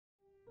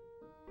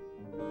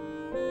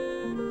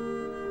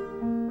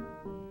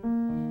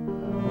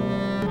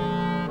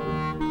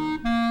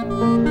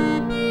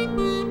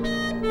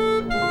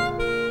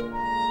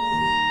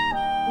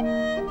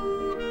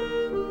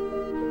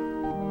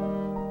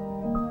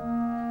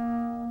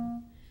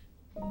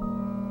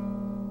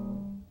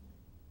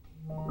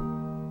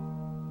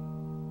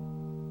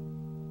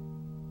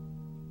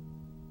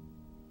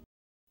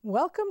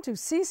Welcome to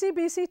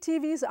CCBC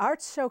TV's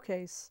Arts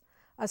Showcase,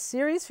 a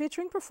series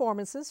featuring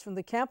performances from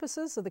the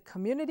campuses of the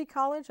Community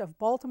College of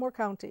Baltimore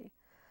County.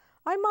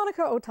 I'm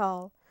Monica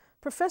Otal,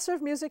 Professor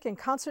of Music and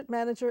Concert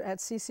Manager at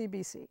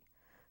CCBC.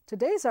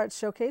 Today's Arts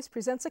Showcase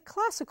presents a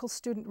classical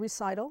student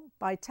recital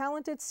by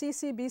talented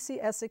CCBC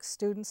Essex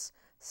students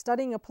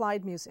studying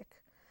applied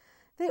music.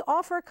 They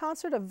offer a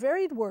concert of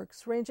varied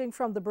works ranging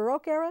from the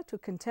Baroque era to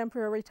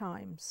contemporary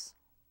times.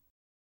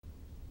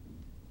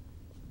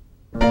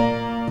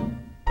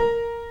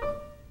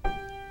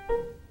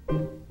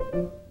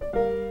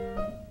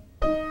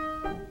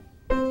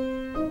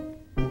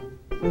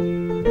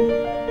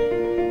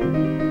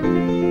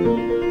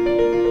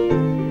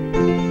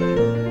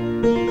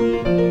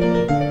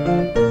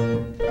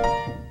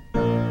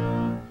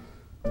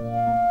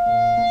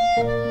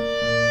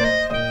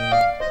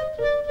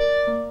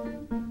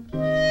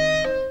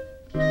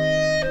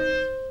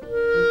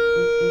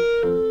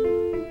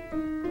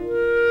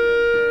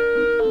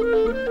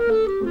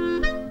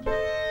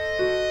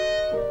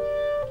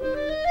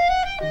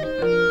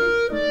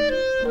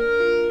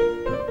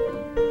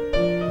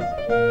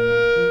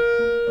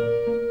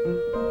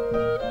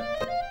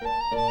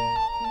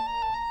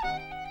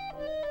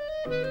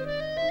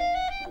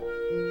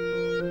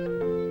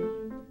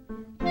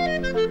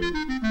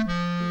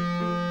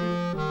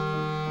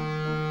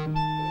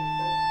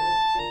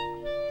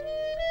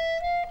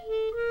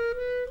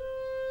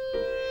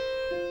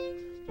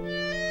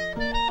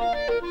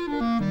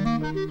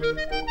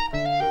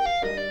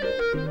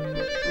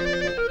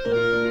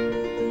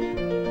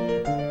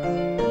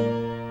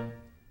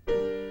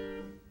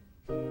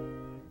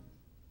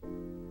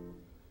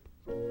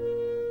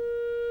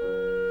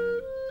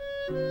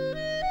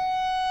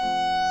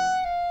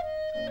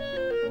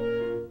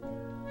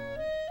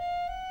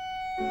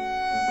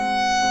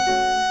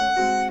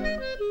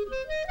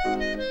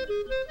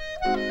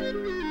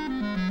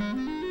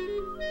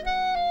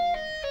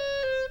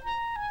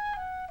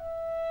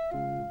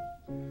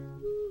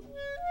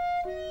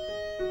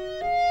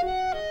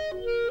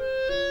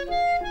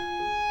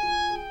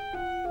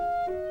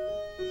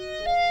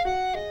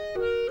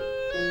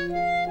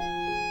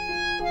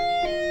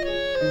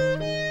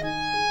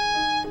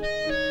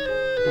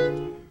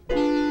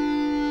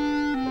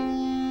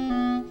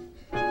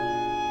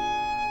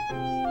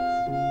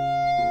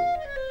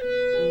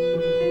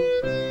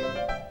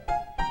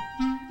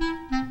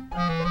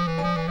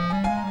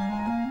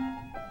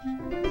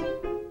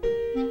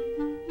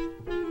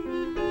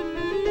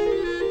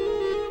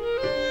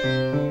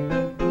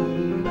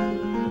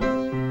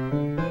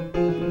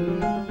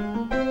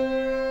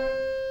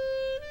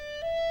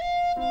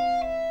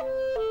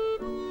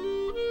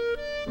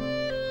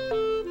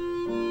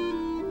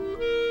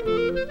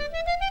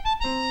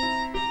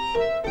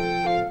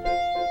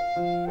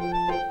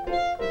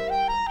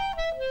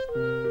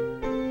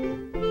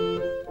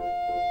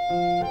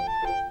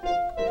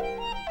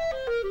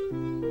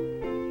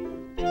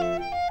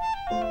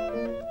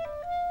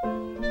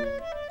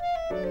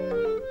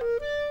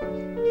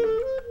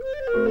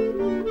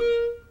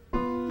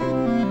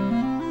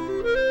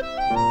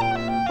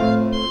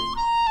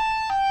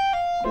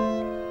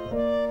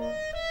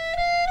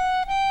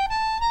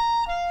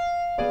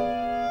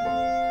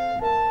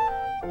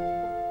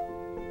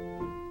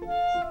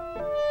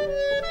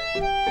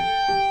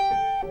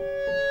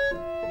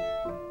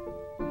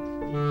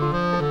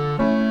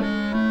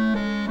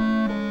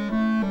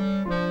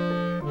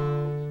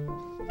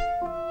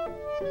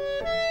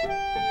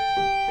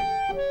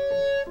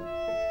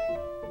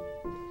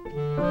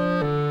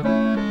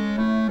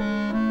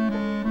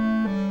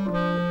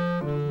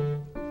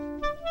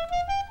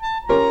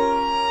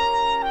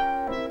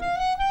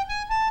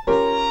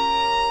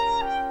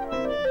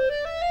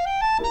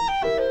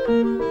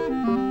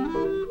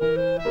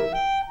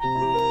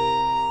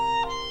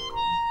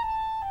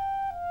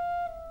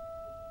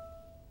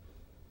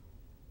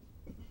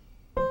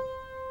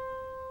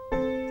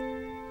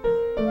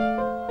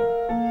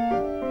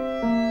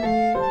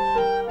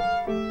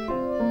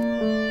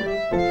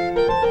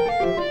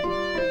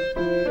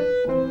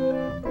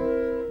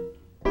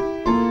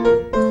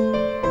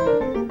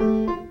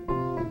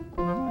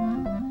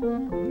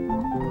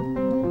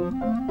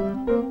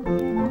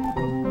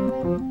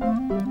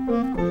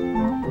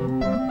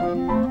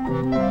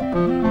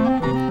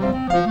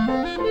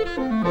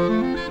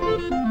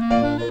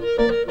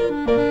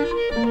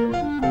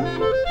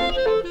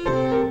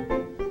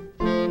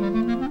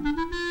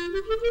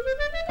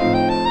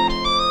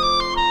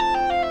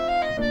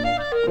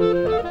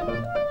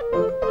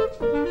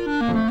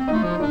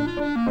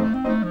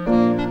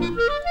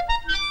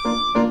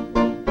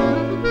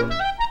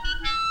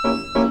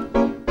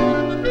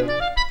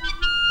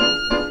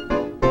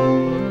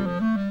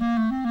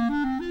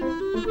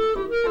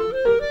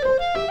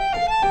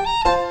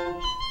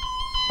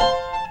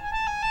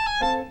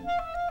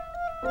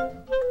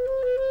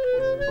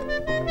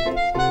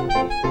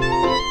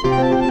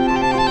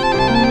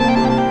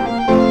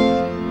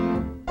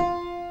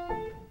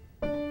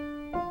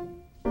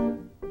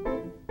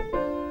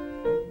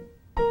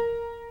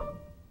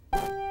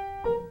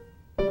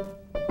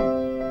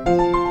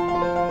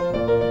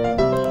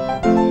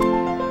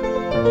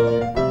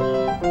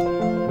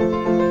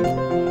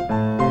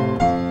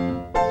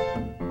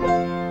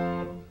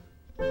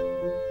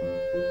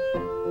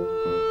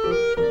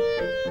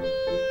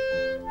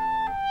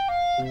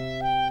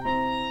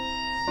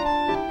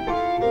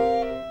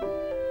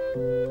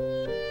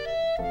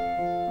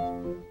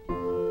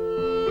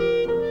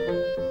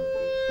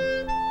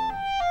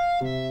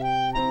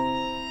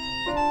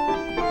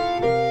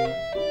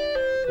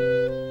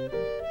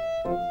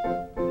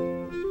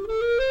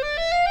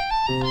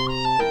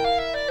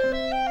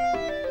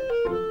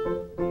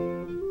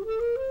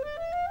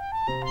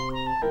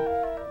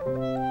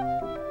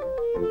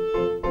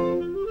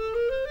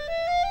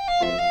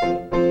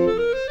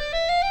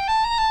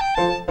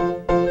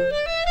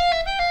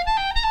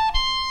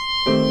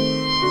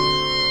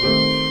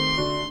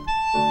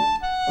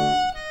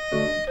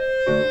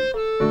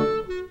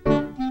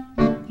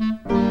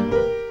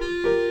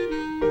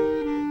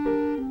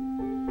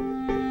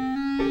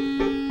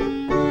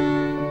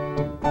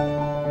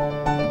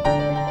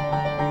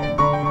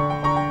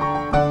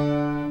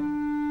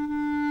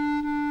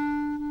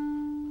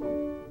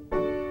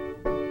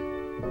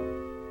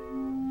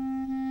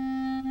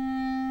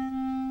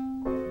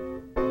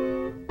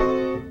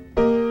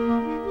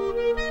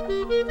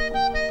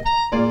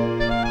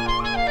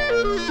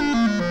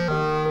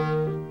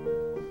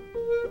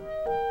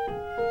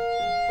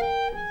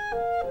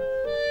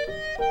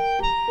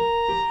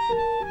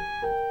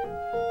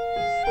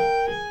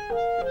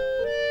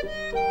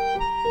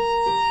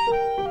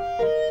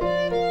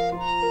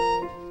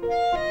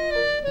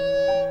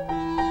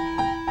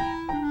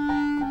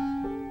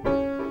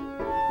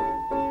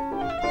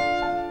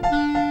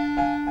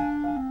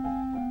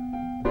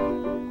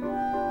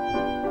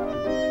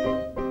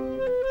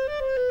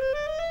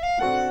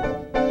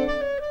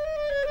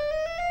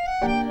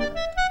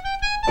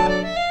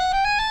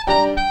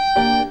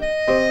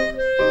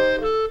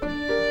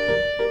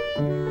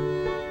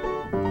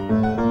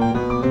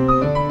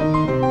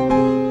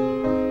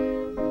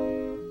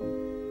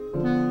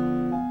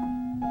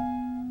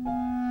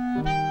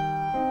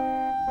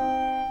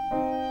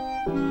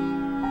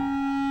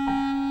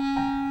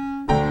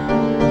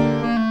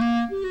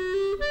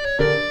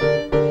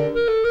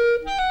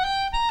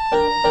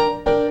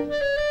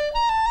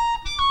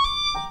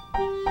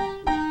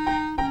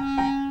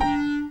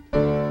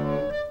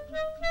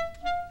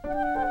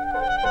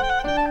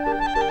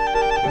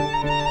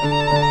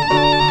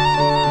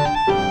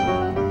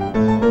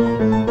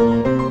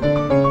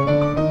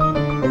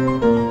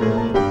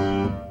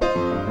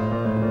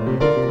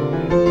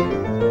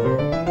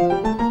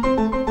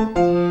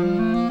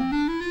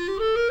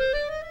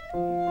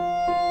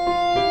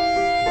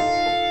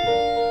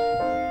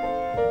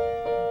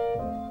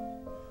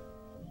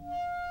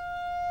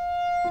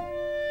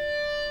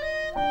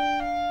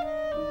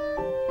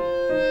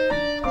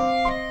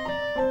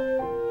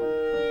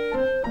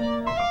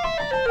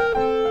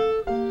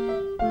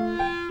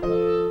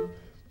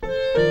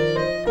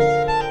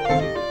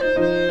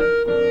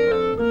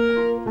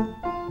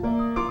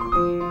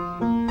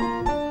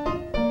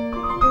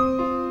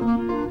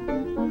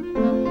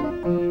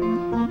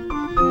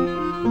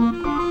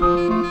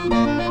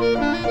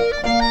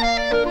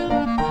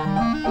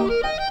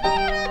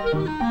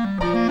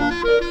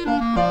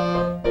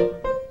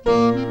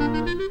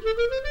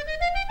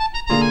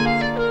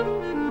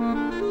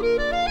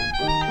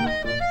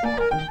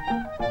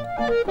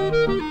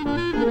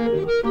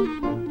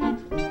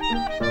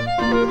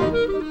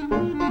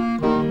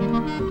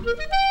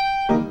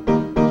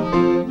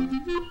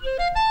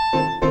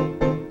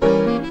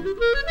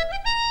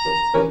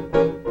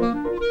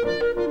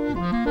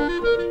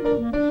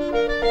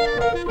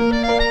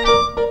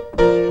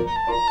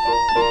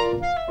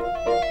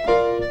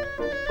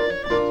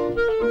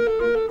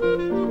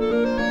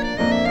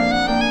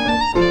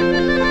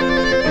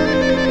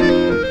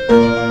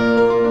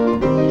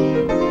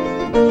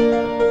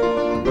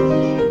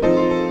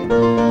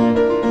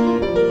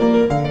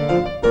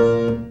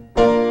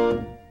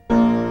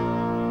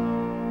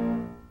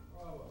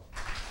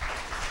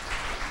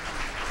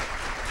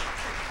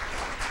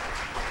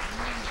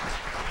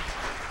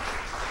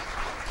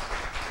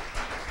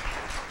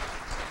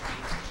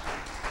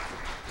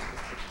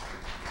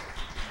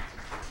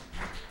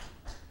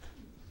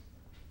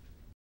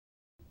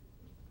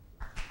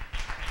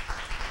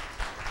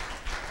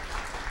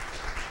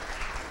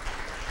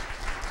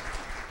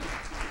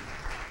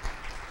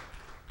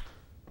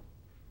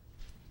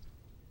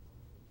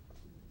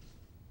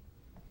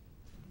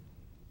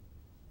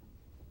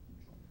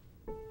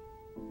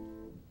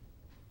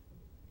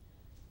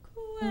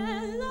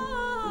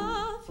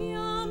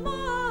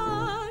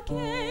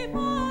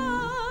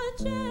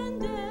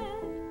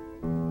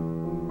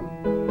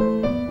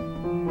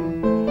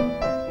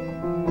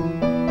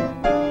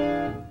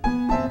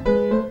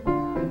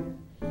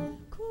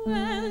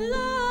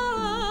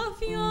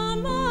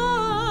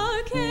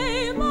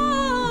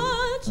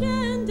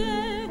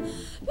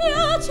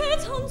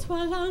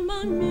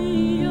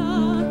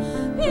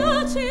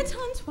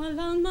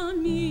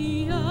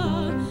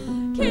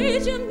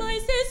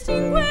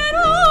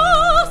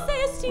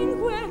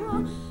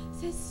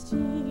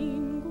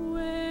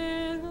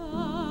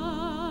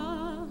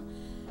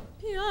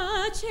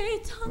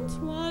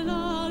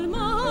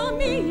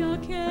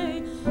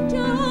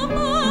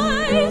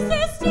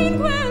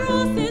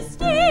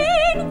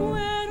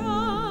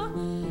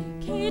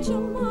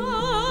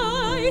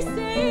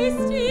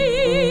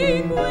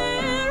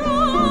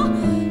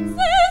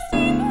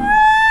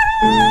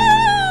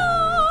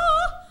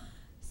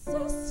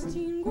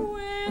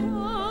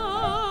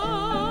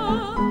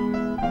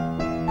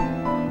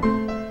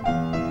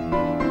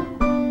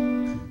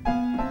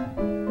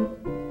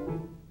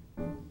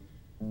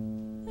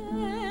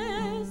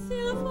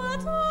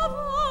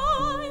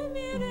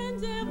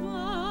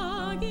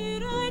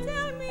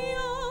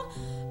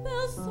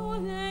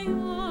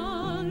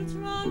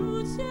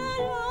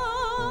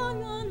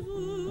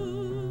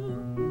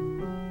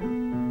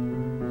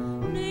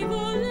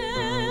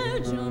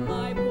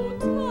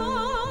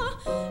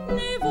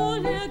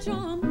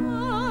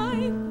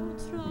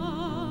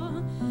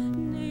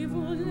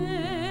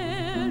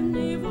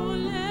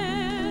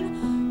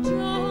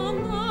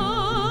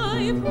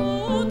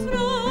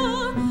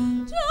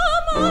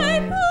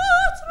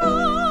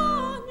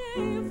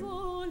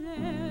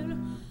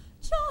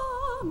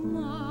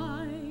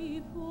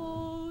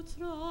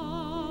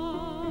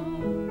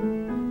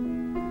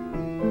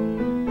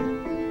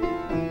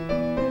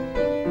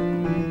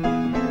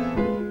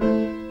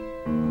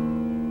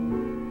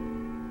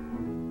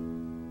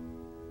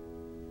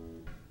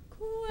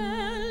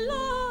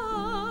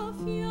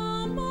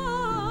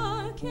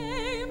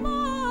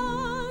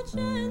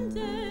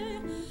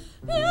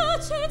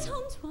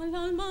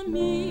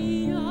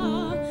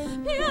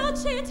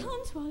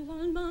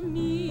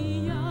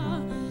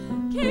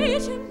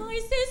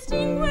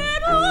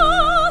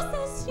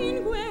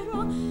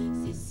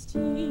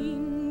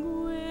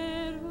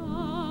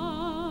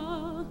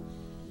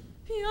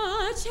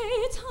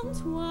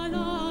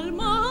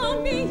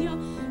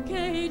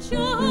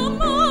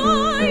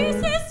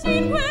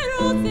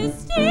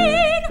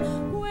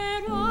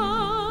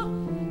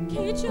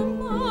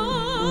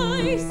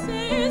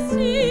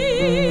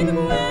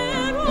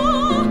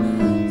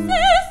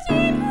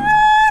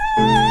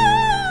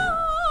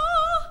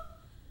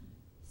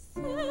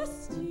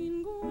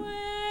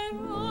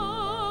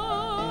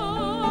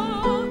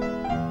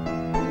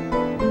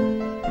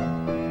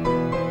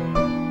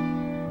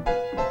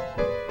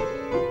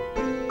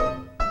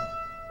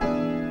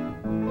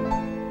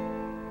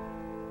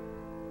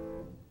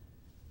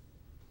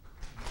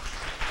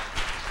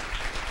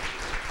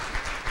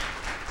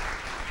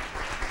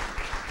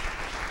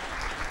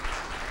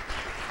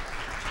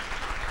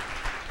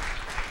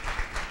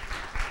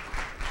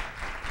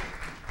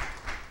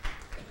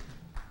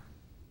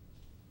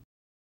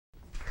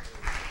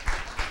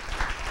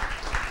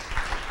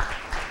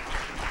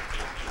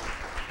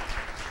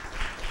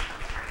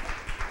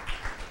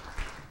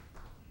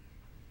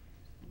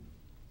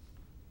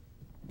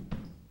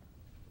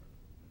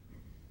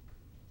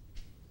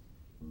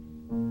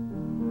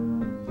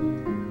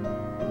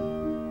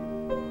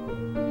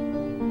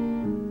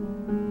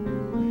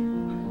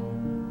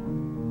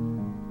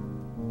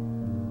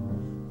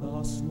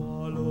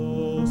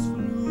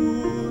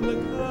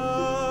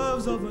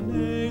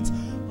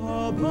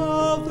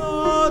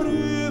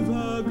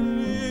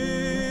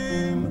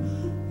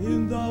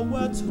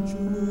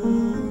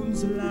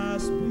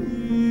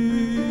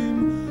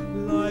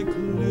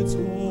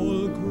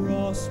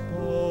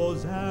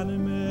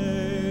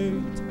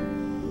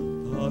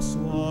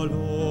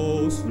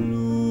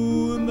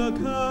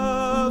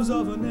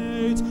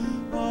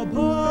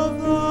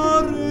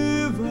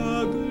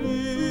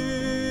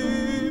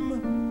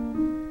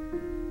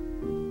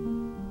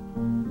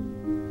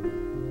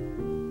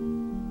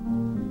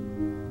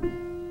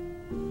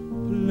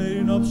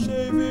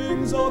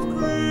 shavings of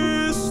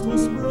crystal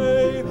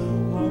spray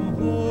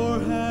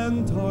amor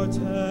and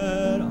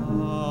darted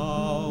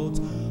out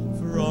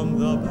from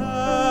the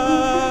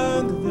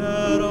bank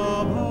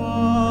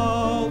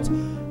thereabout,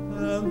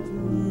 and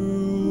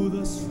through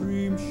the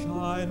stream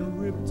shine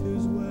ripped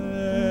his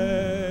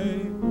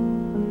way.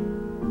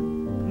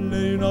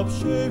 Plain up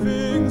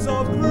shavings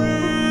of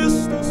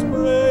crystal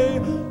spray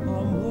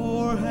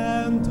amor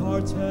and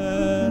darted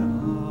out.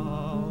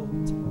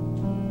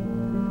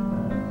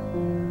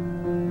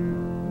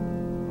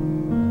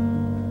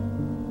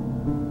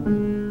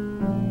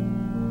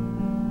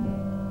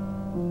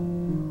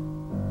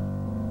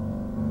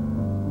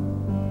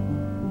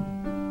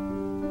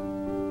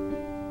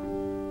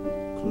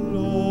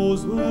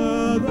 Close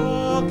were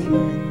the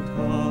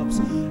kingcups,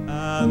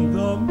 and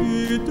the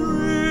mead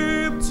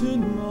dripped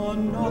in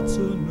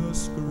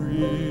monotonous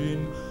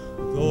green,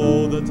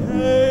 though the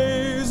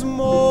day's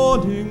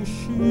morning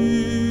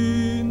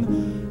sheen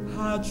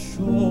had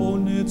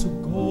shown it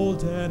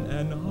golden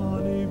and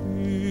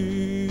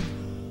honey-bead.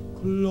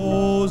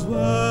 Close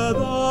were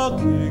the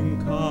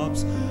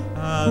kingcups,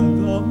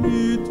 and the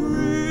mead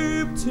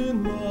dripped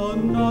in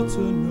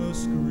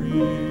monotonous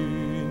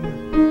green.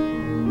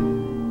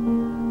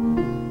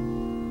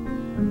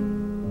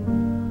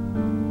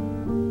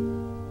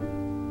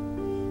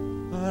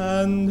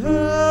 And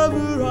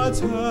ever I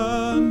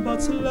turn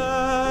but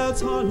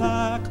let her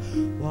lack,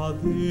 while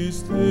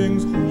these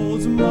things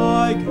hold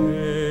my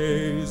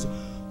gaze,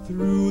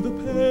 through the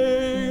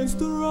panes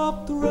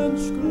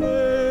drop-drenched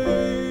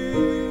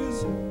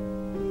glaze,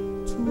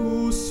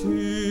 to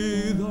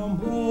see the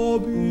moor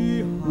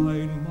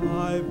behind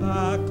my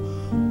back.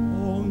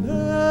 Oh,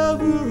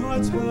 never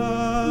I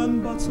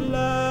turn but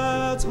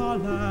let her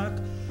lack,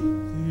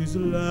 these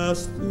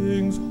last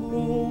things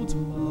hold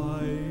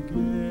my gaze.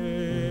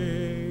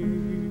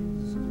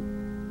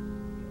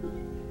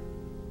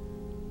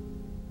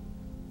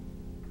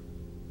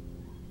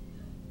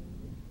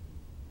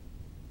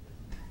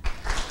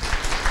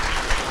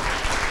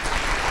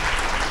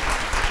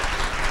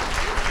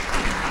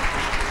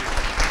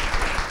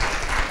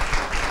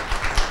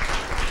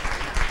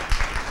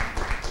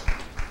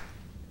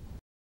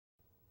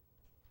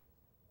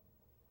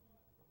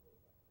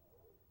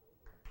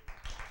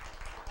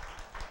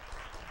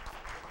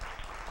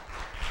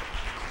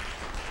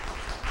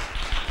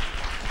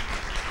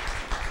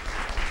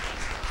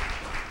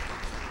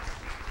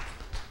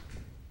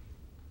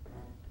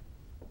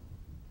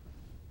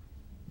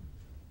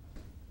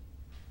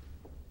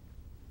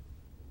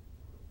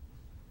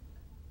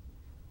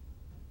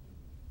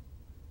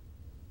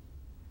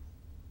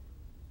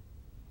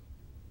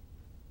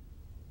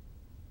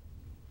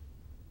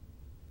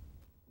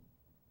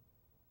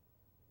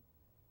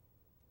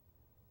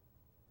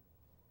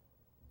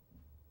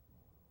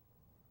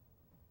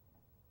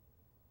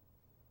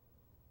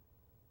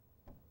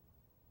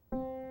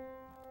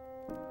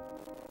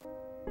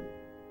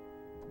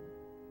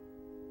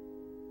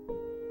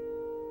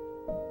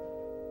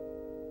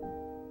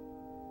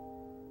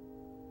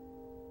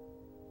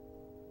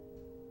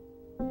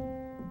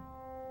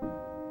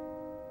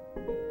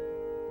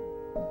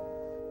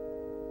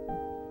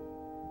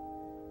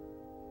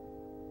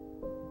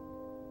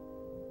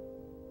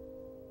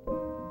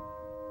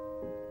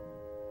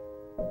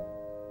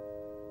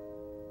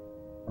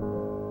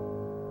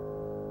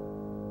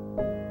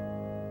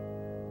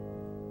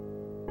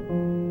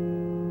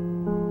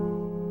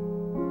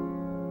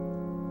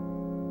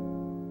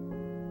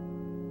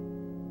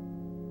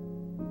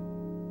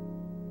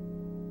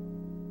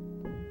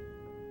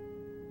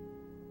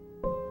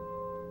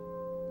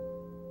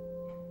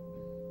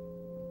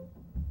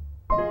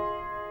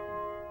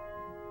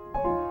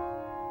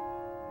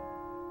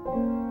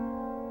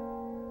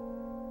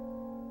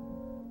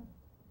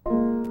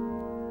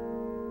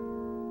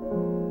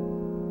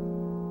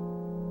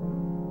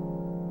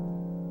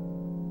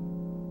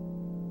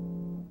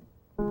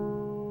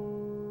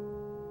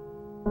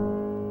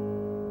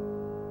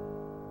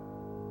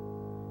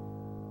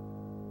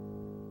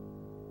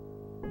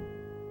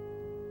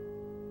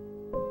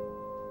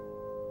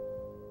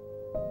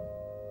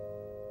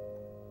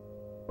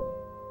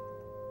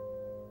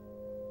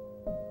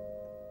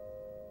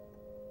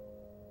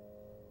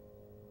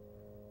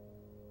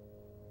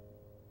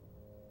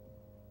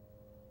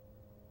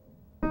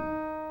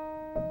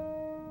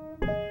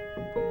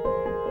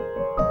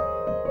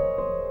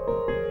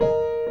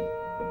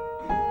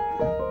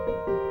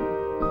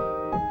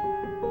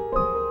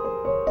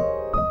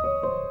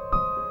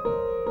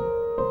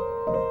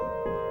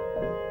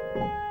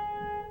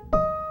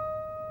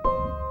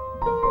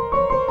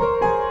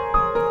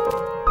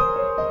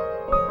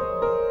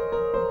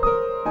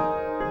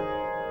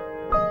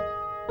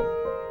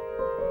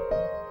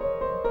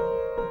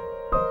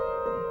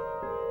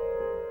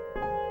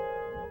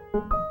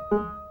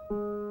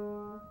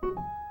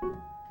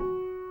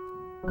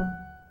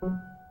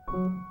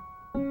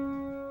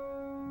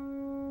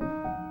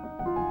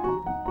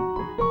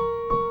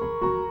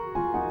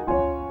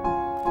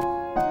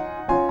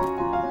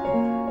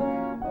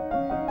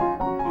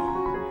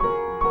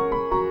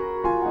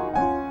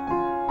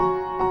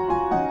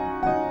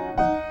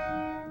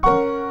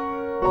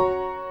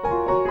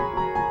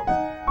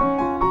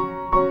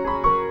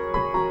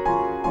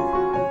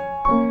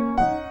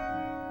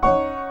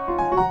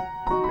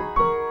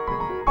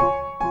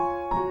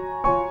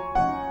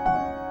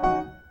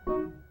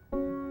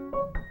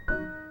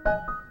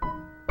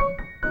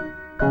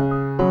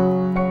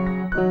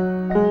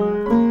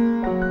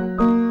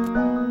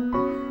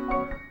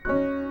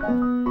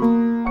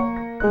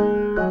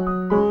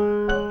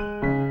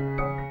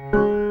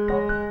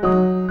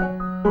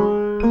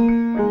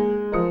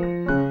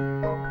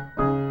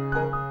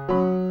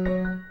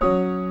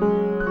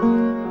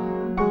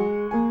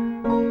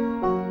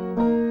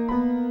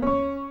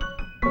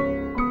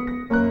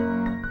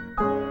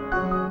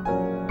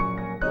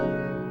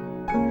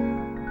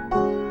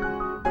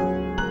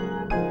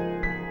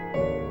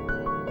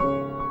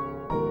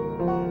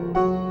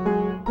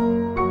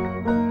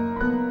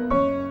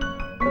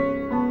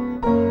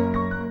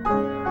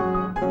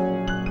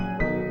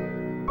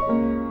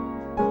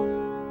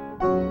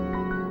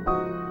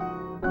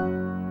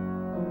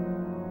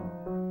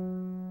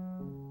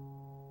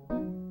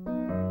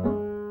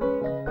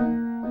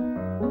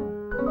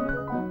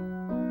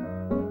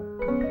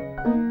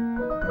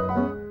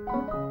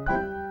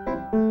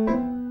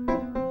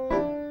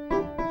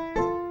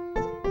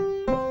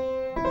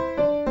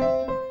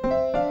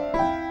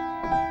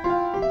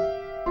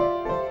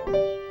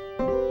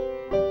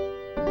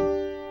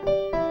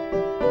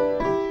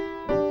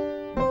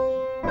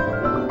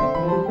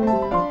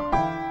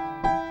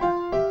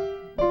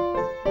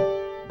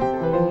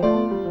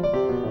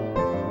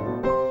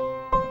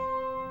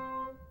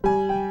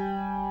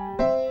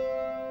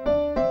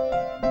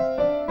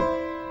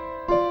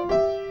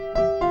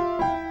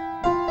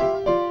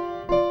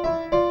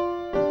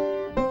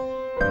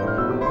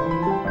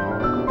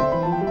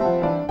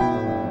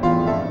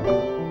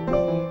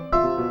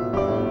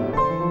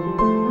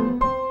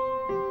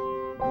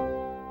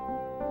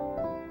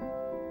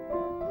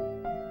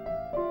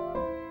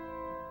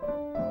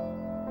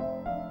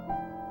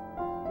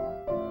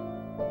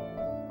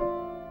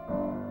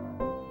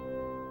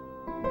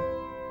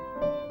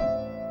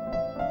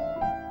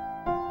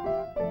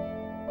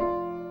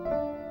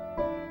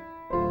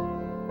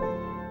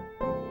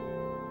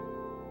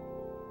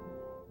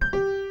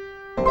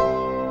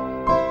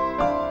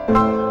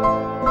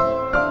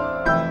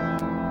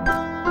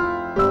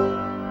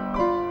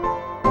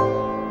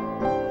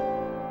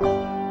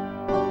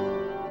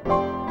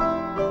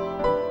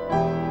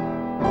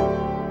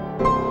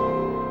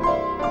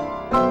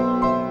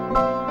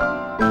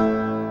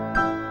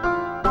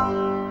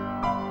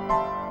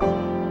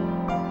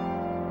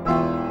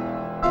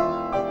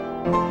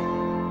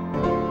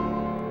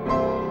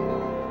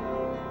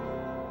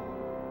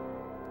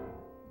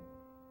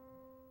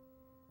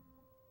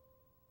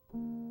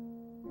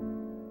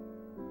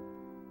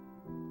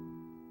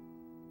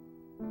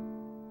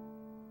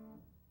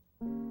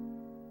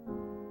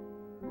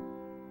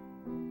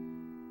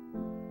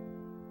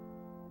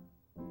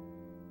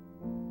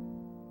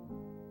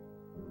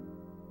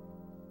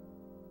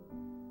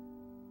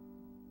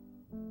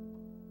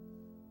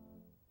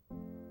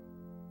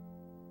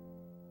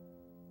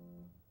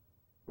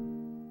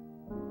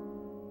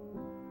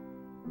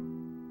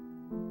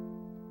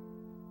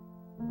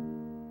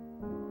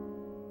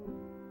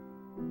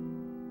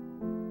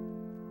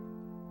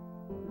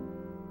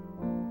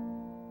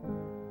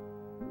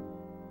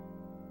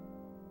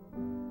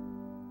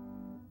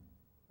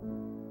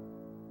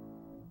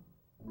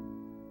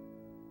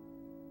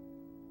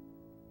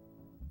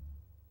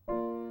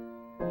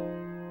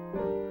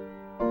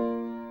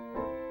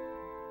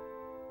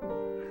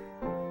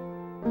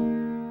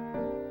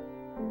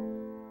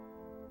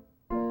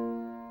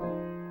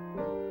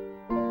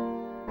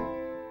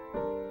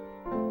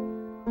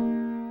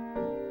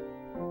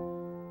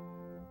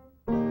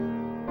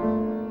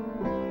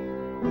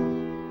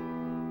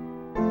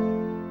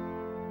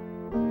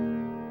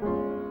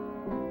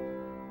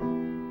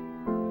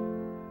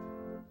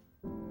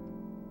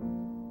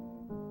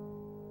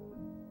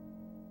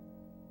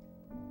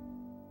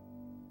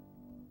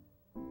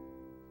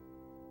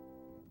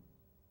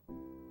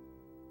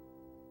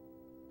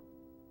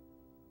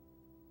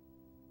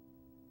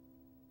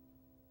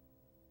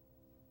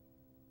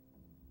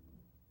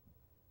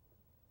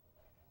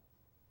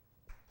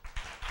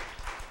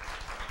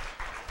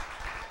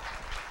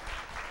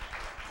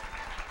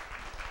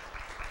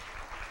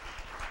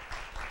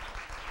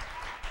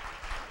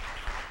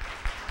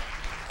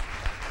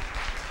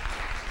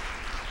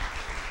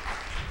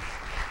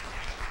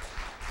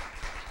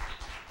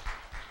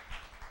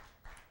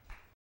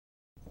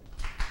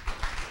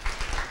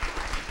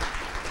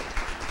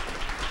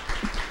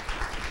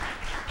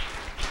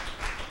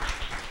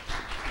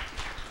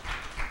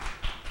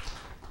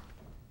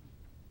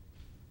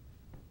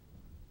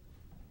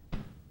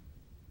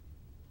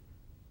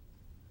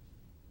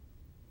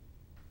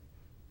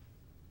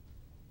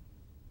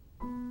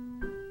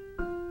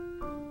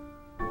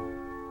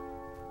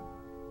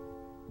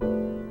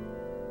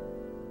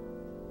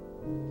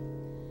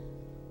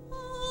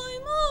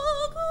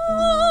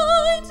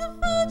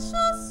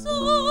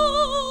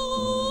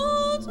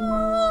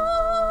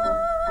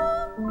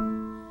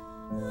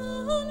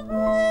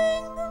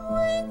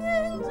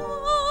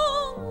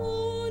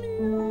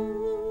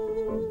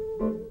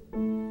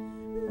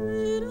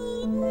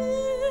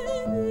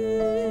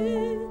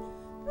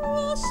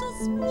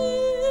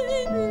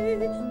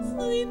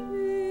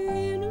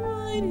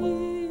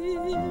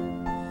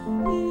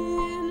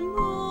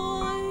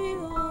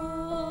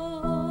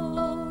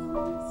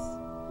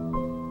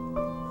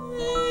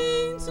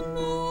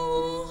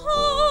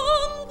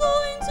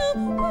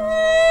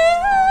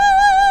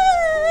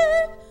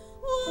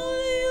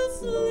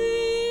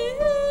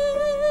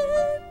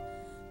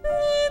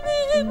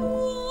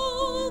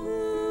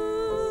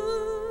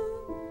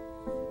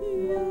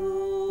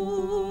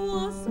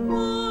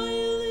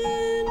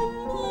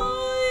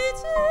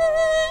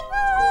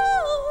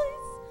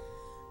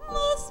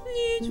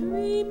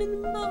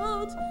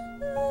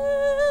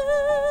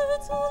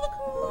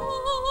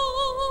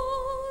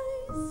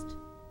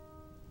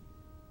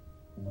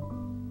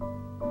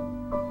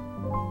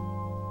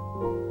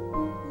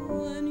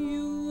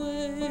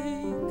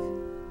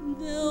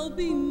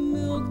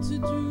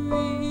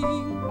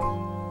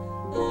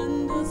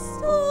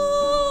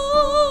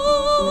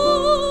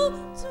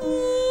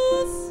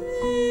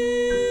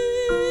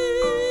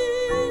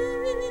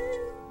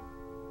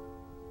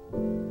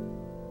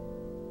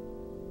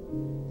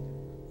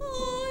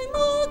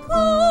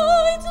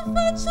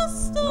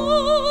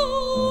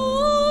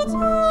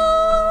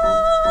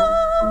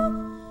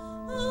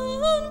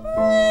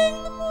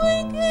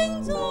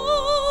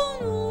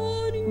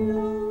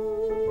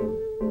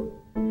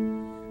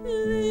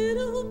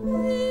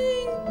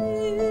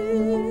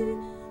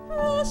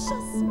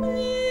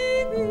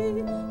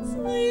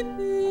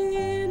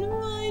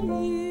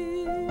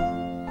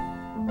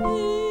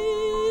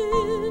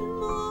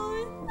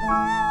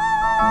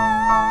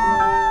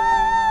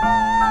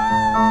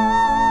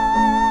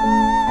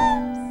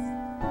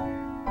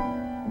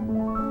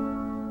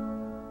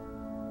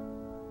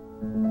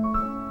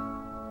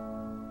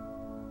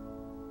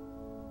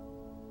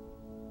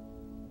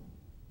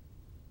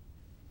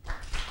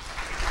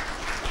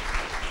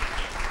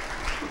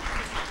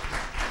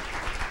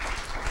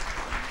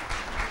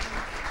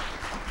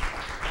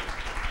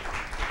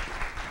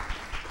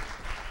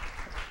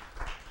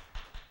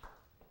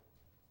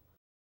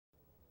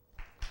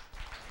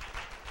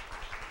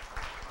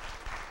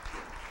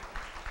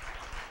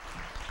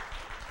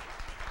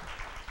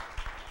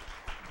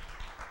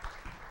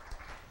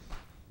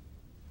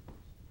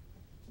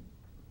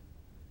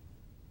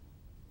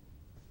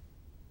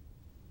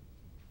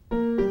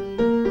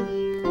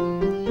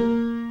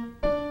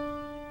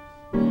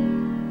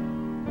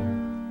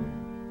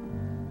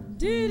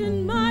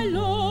 Didn't my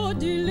Lord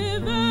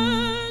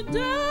deliver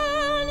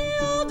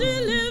Daniel,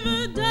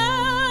 deliver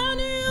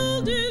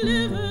Daniel,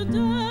 deliver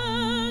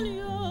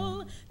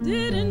Daniel?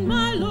 Didn't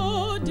my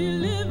Lord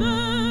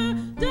deliver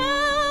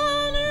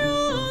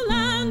Daniel?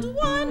 And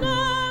why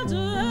not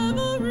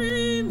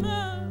every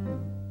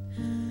man?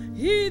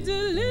 He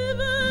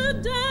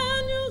delivered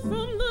Daniel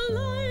from the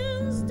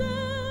lion's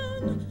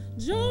den,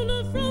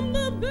 Jonah from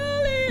the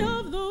belly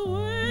of the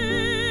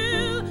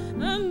whale,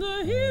 and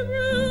the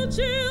Hebrew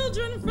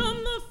children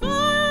from the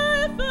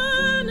fiery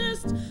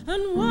furnace.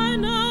 And why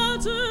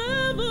not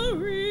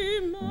every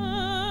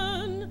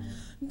man?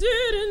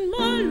 Didn't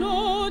my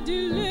Lord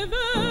deliver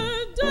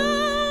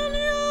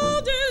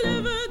Daniel,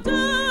 deliver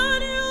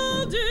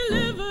Daniel,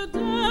 deliver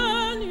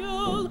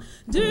Daniel?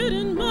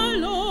 Didn't my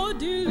Lord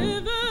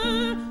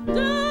deliver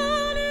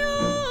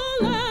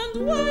Daniel?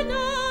 And why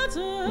not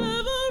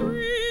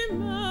every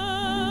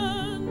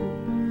man?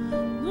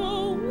 The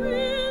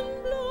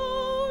wind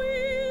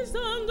blows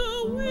and the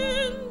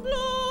wind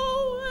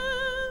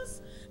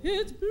blows,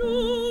 it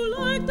blew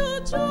like the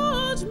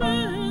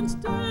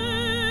judgment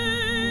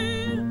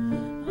day,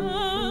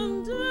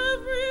 and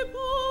every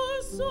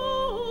poor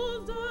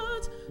soul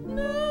that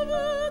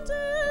never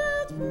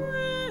did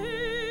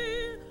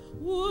pray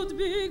would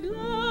be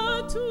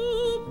glad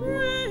to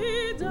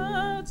pray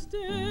that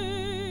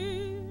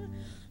day.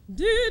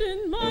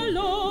 Didn't my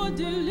Lord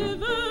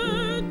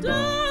deliver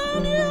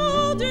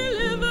Daniel,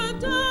 deliver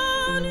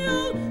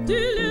Daniel,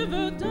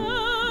 deliver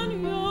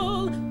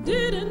Daniel?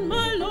 Didn't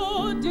my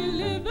Lord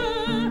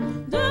deliver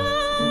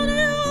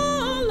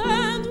Daniel?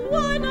 And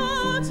why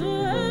not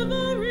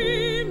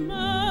every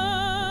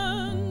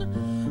man?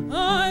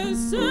 I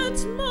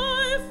set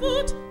my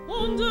foot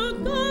on the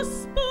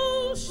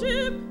gospel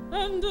ship,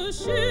 and the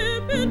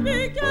ship it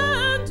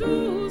began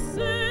to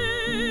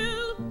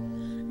sail.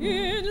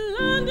 It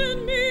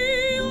landed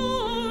me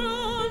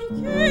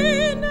on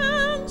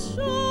Canaan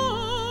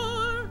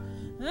shore,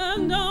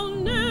 and I'll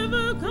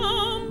never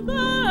come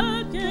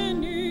back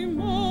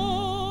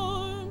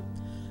anymore.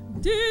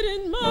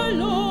 Didn't my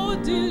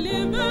Lord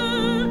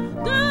deliver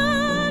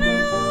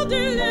Daniel,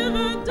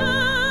 deliver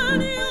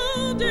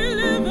Daniel,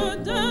 deliver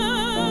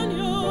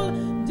Daniel?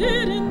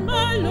 Didn't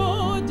my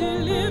Lord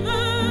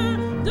deliver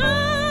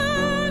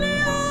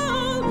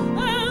Daniel?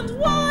 And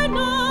why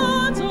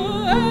not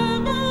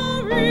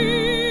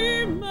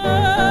every man?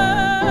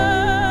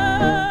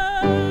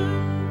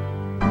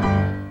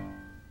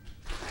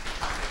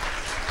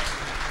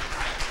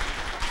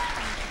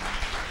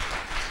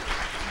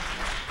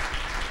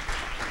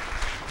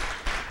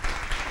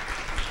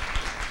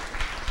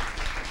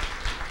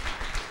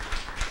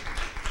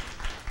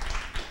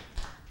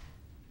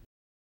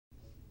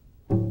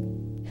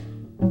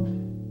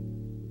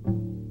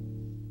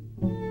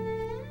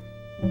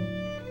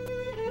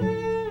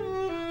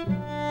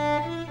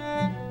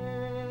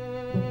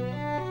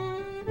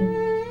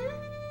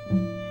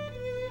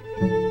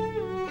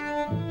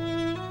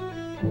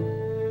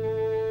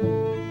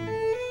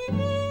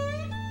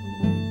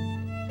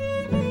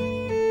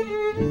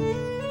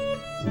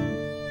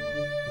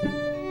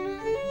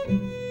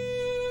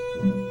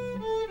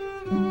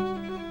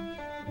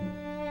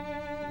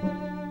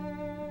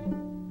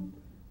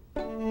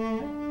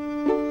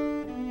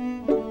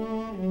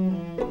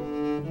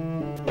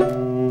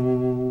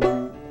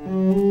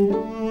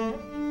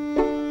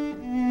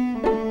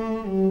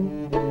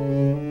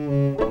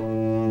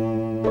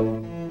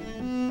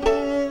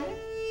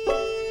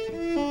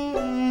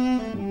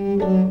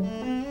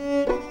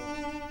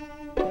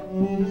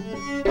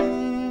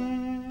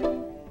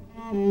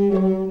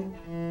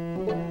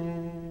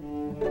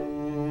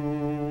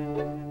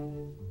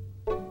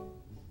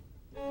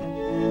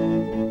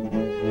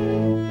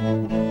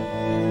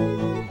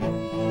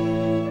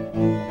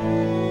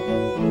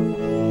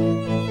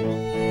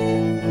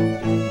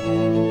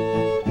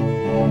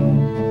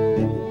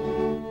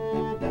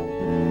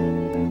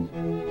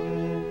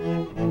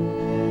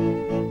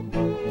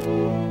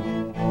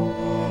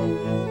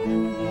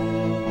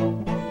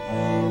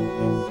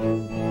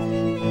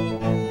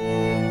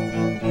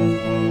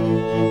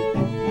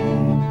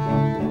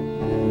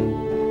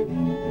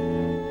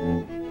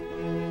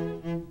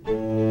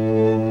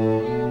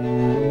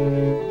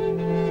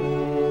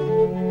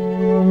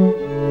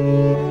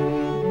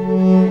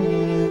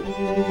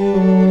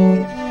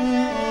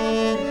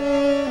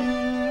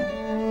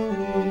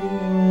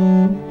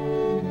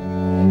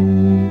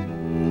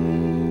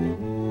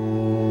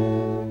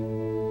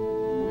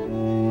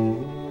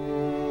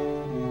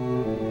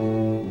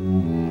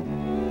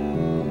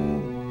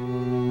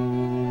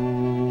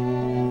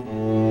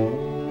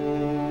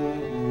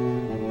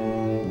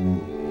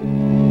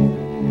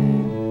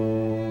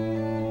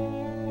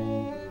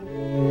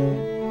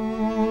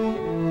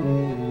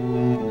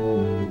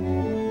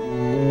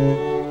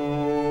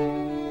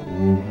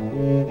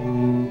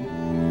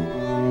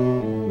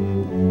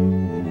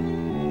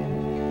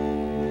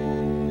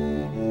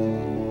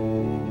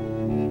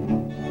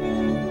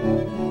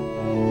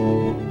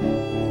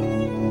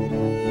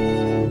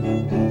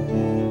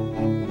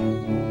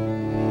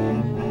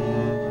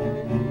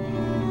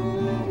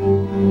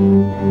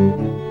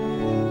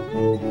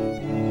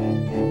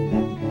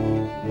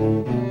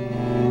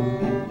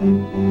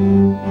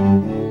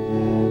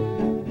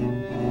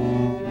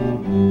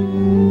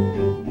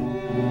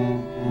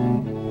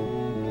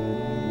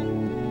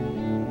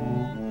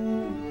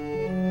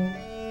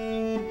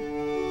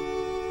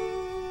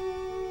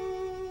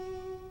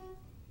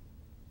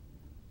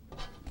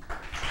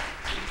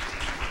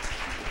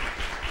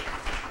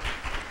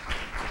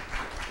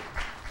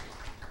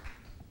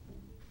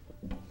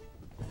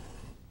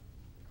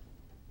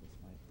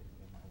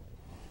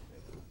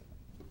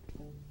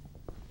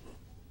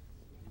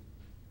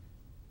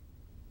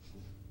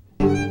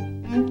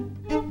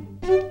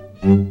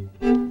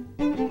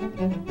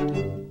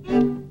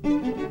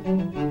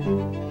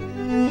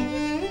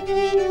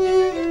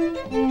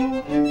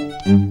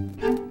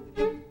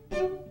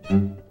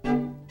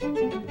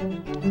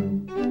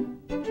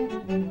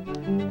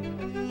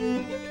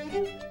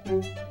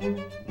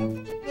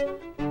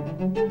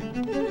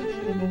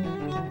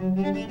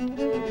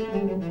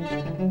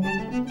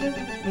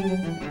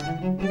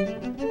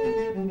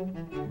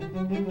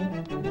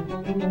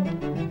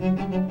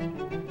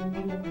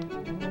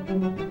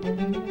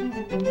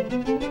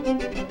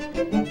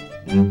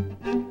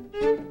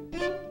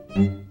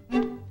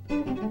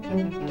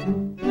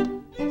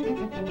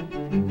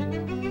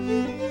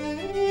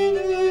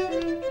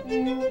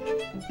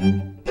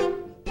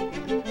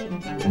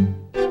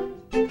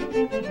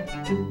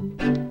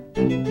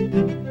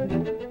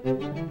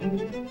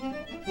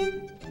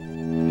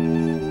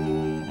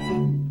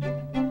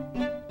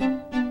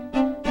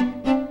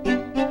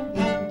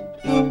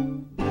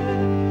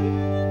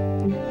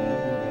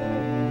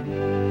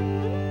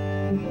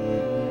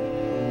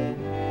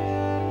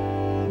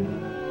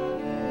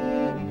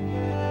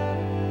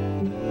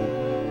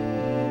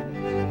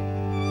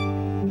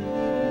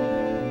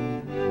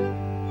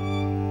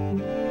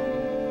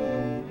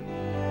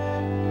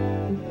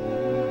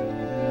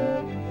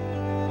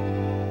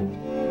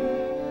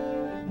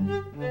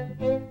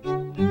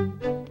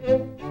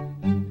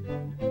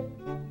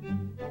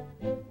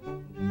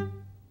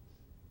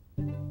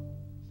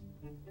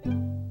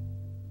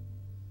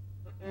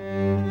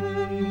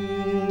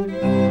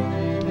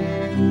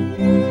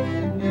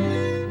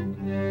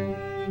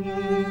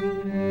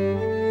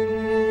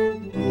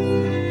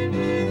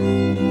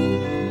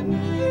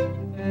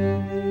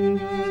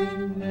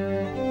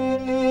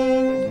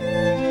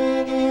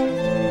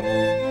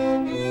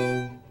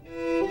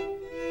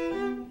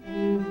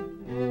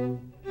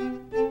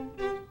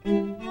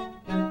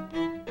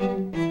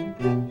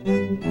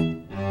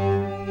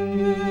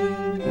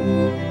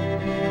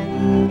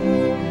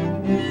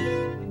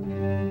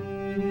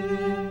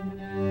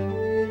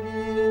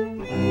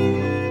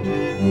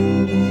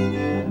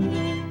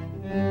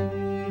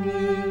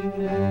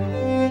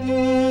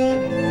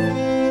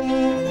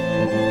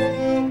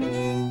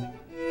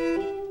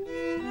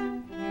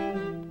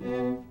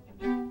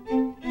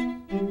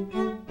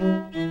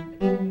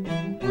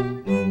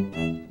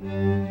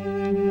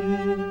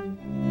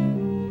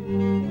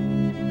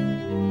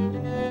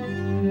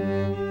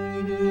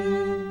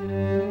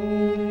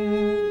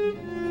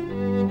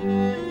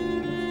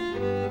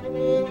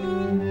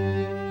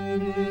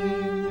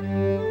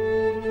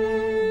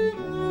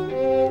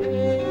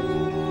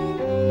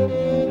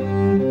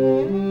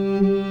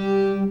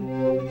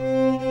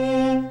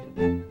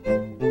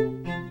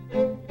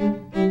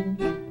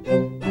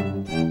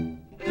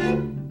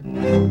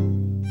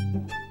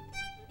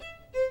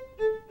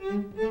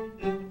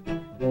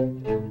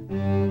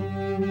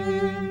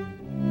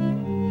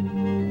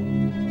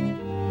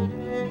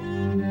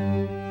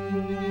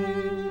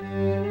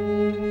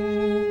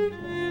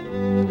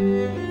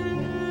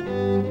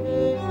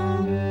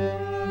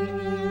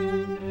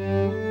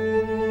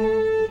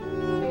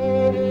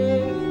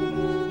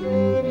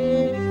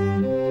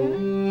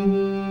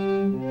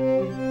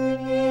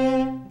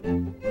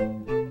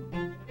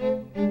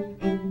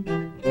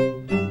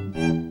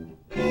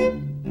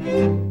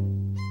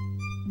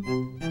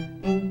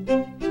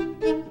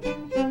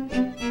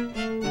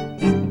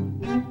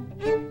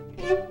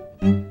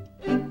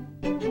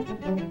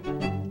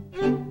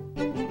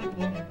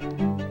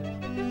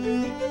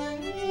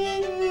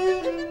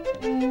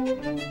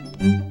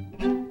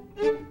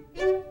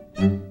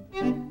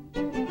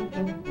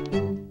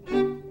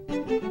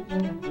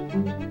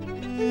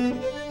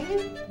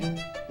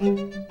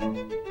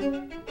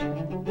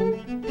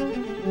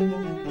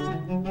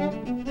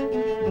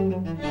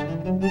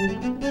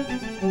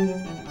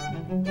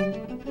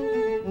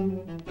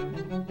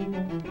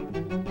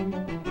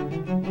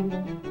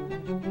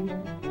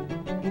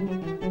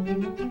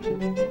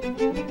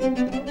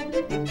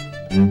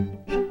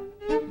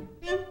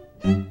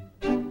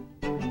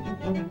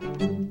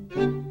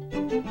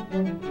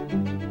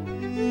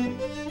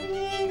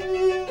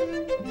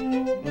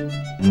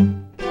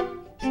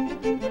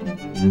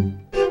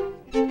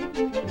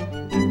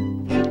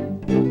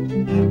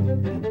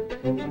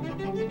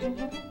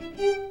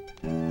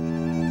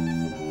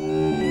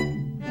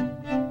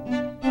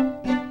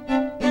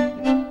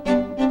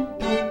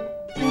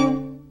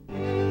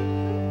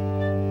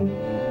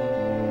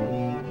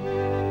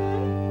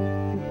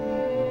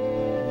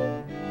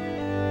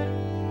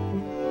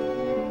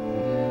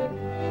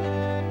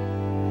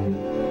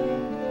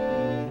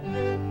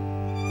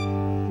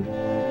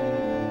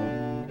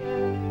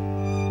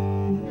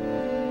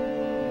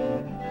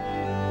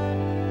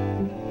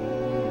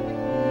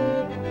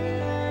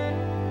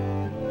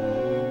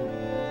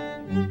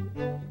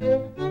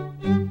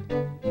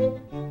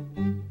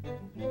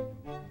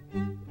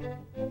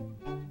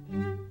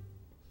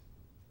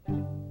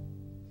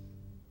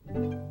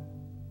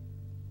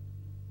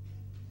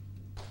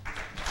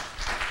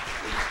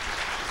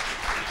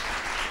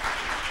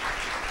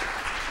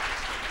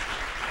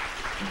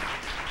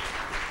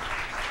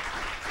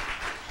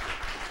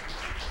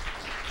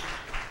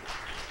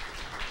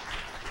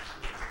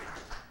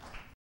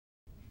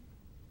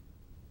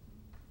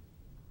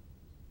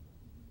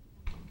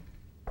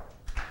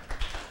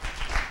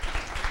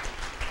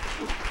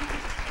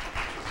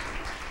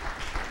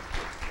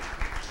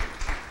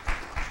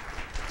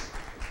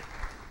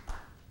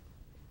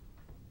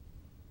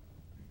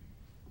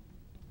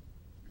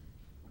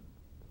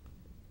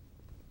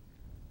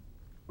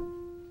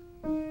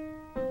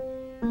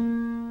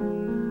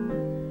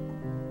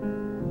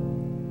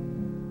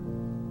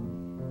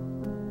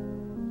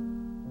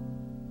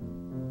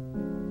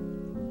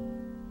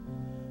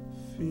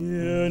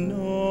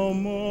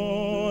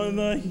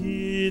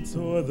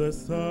 the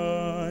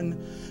sun,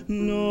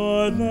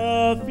 nor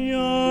the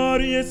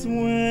furious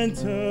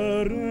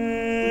winter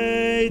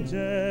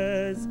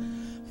rages.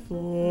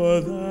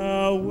 For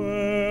the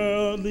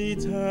worldly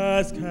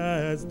task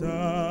has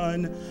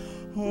done,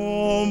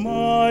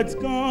 homewards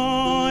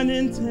gone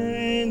and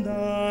ta'en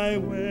thy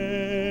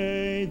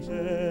wages.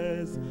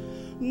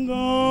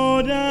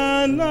 Gold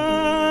and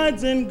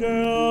lads and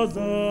girls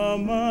are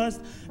must,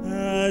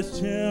 as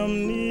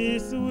chimney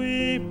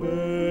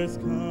sweepers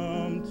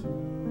come to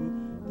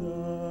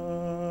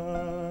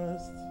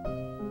dust.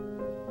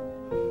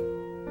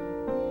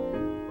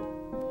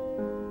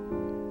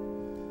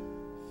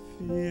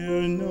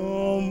 Fear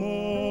no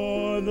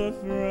more the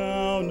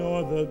frown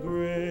or the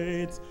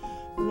great,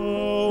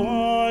 flow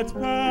art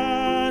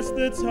past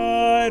the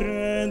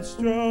tyrant's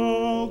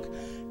stroke.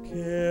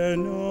 Care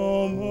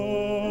no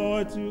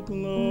more to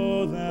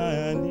clothe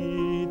and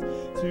eat,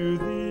 to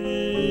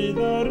thee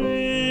the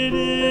reed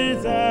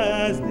is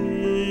as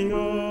the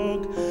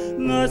yoke.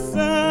 The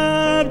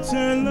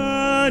scepter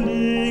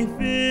learning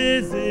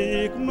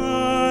physic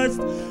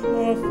must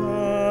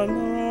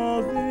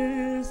follow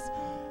this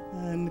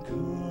and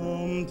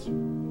come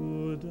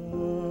to dust.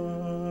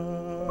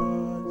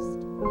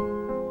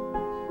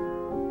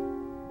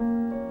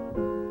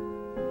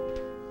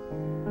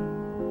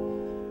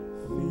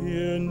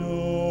 Fear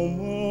no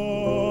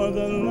more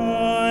the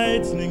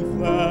lightning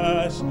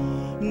flash,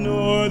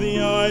 nor the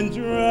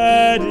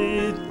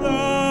undreaded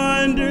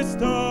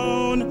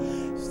thunderstone.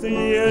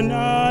 Fear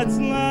not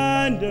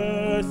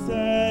slander,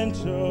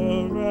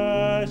 censure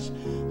rash.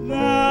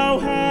 Thou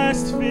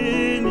hast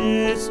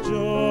finished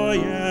joy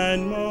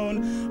and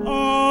moan.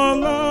 All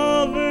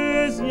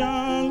lovers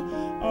young,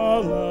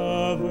 all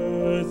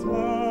lovers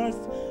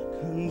must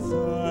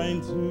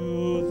consign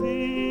to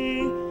thee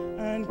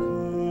and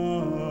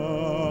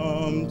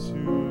come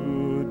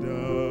to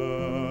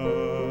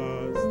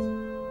dust.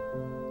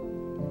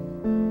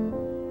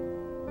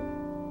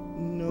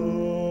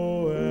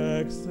 No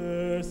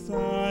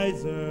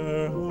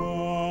exerciser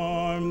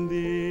harm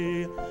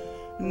thee,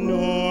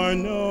 nor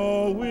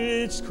no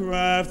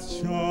witchcraft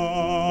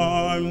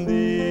charm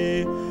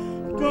thee.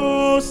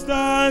 Ghost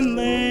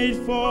unlaid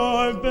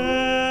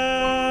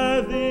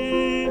forbear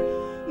thee,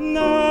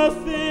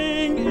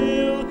 nothing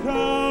ill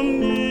come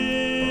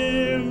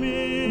near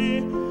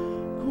me.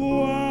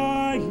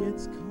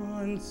 Quiet's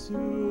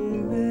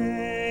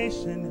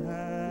consummation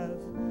have,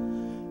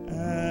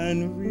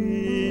 and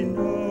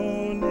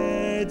renowned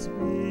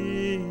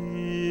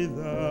be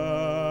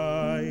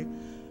thy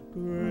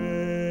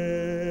grave.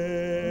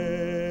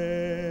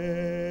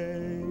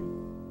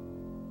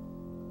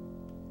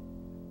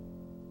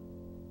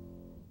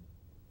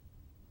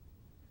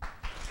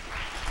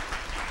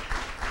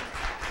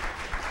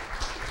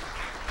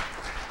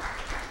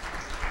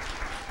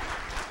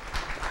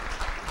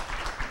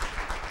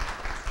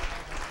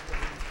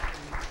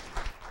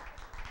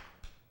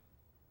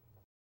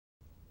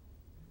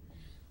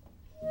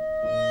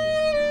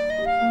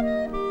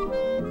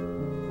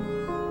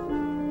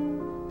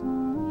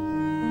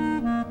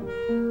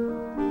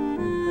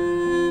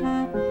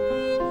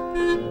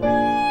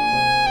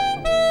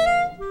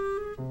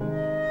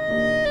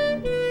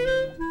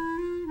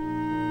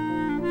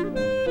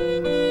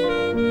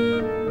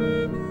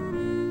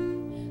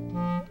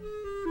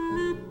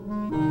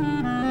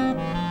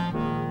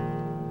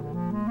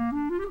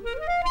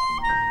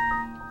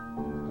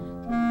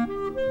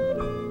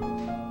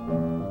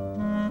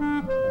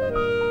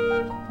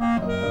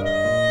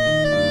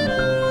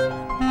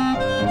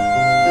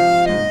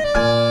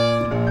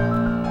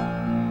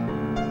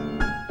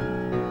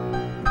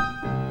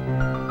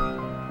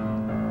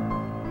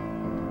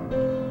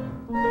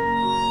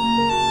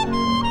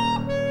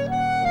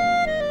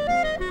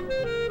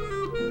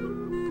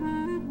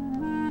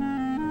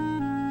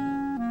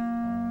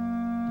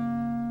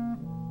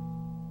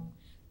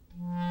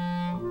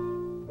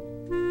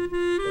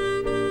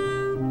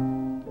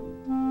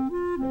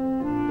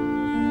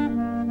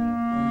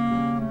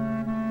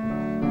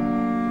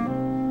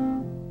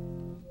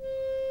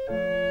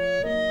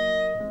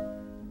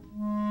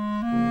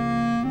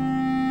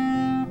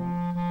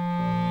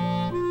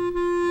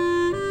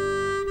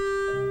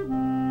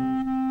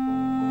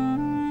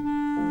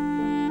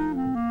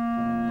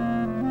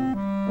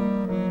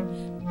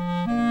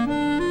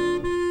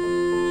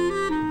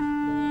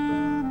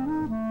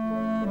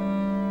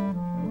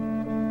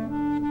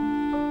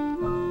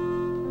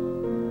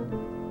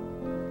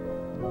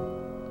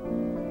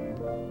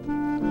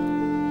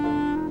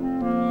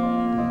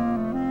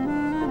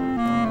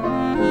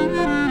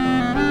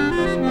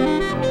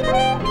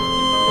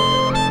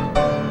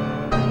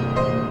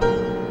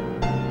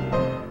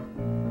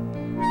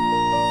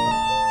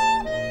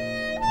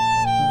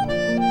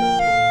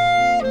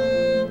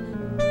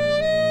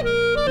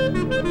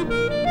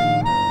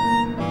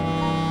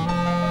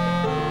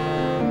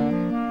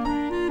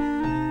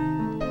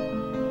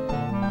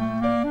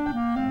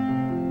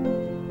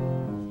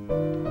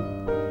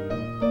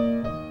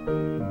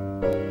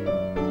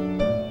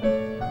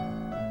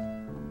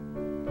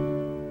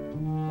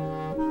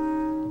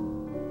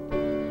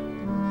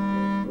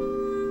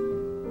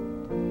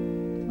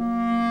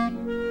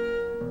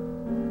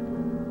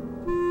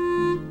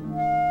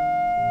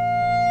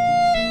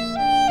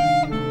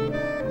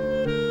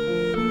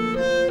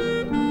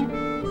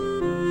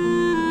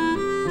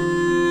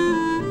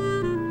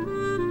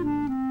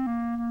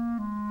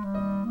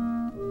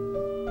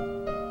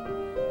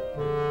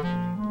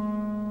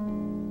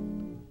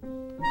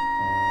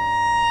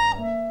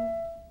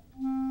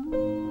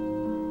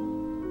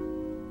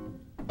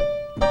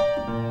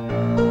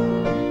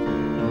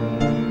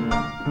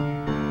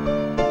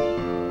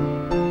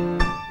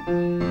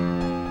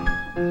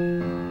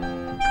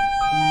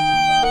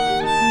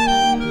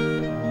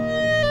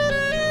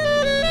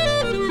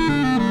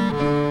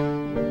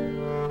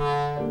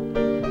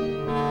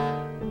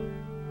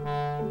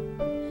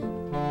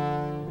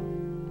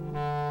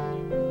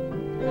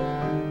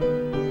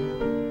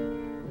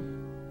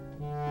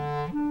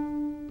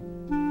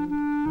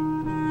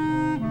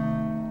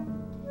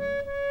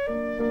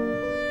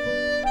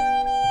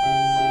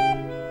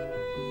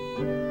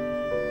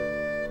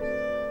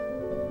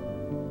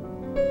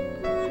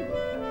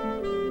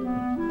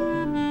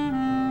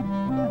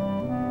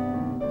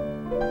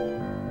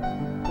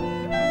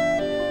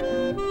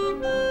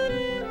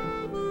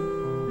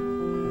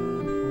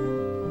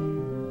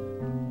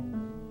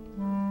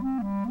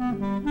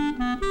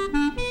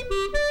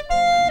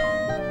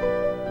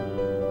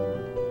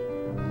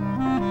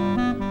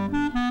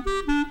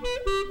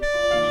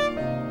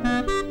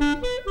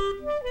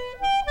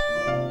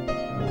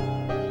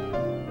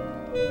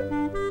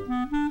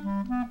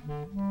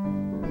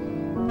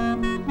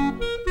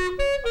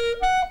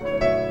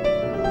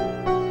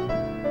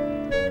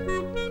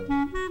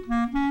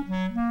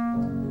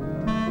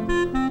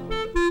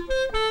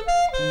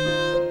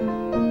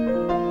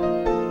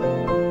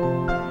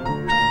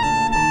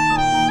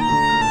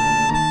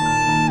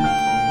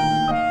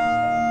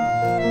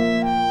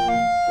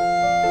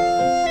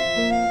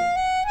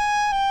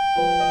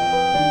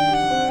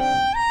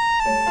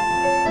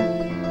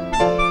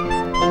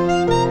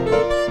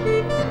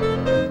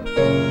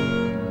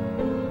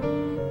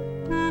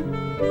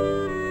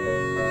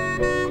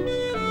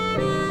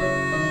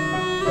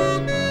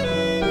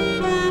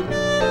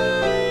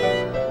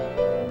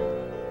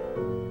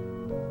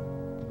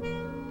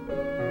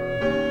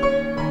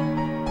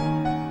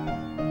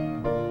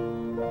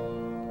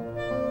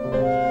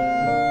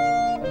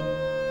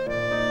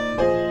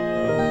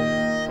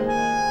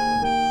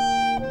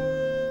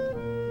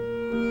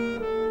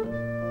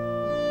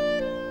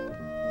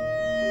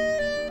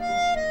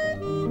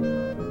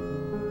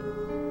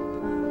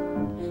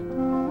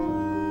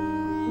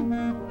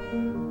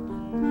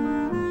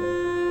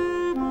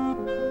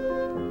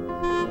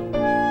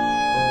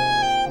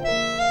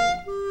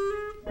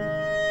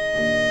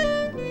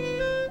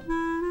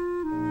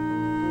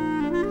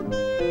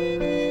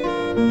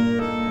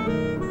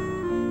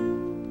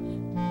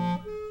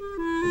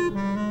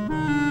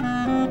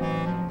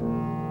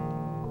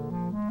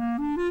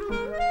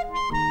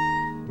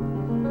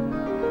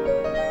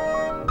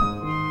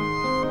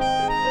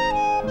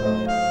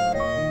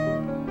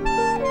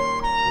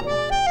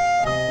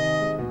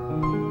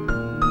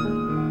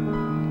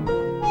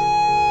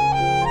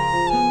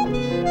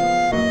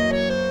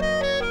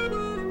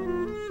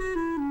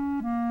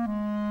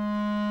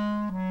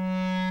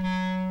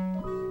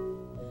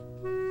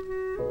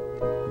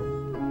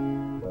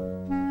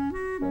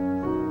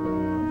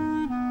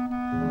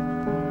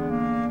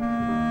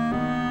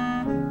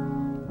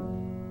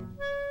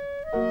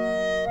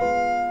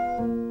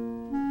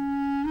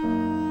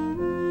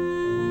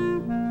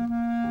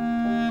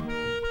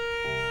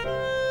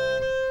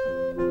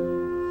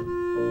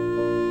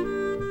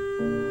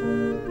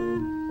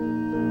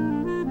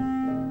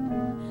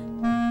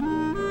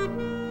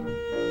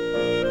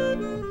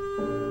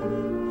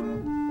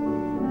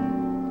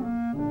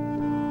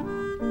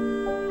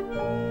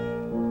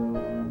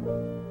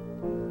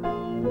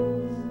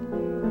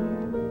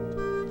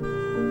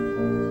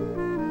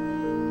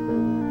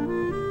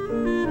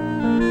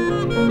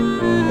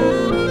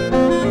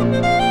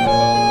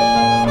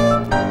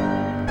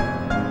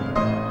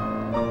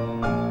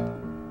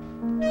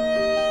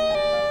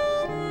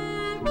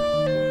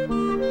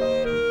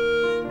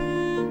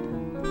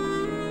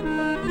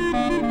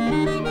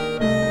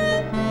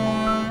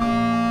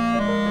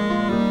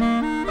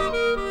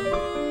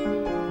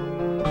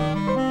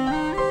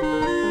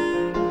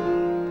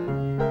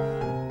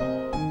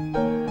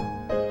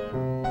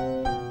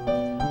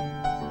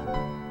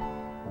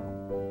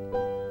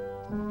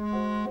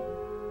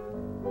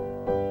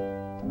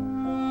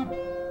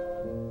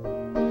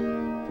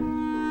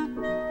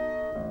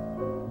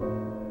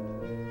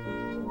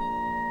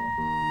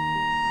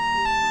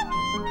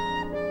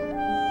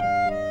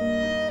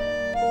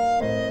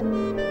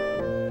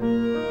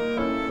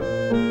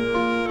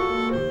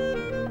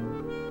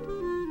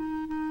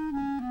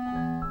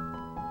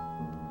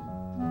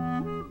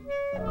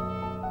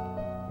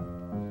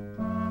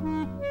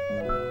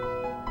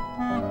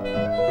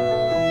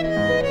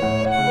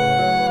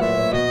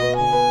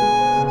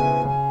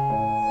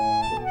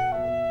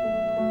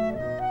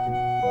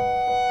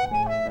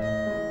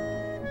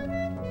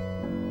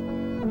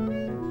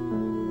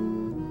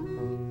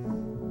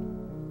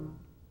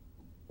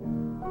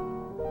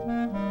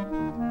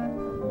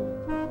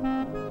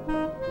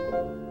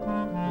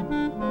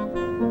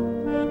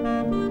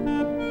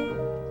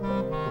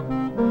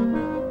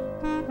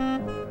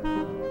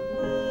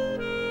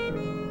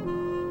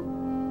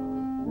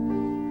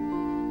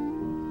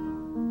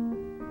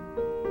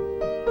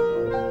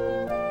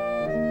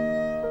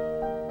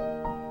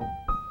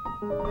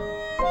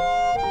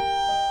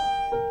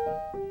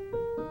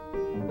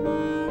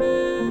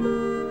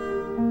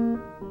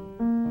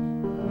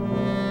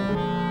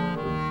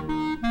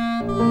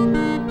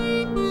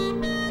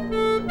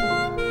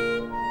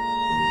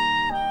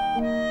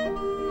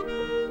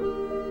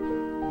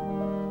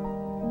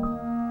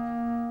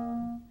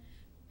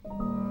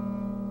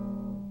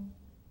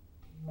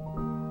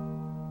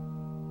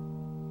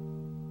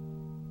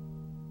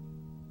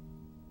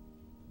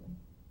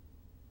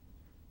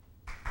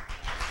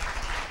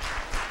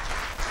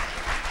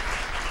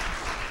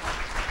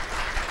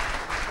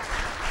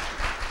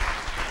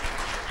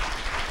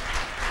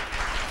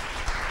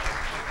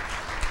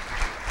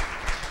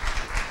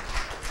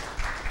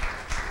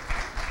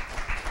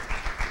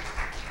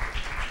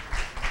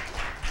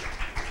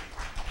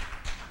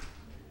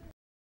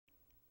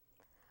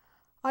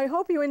 I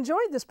hope you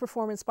enjoyed this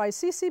performance by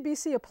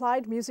CCBC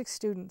Applied Music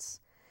students.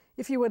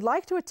 If you would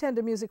like to attend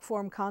a Music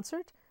Forum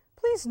concert,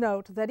 please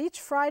note that each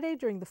Friday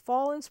during the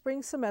fall and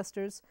spring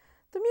semesters,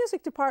 the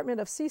Music Department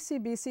of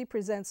CCBC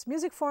presents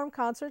Music Forum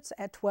concerts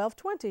at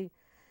 12:20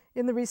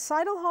 in the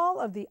Recital Hall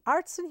of the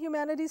Arts and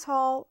Humanities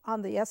Hall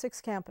on the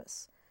Essex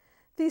campus.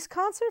 These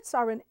concerts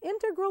are an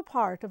integral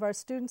part of our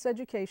students'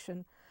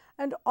 education,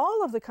 and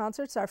all of the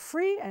concerts are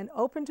free and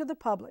open to the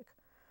public.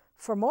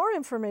 For more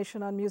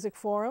information on Music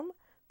Forum,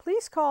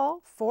 please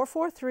call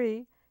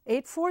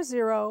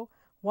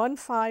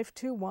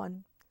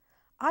 443-840-1521.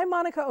 I'm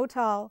Monica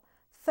Otal.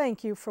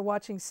 Thank you for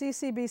watching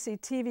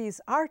CCBC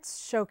TV's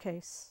Arts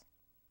Showcase.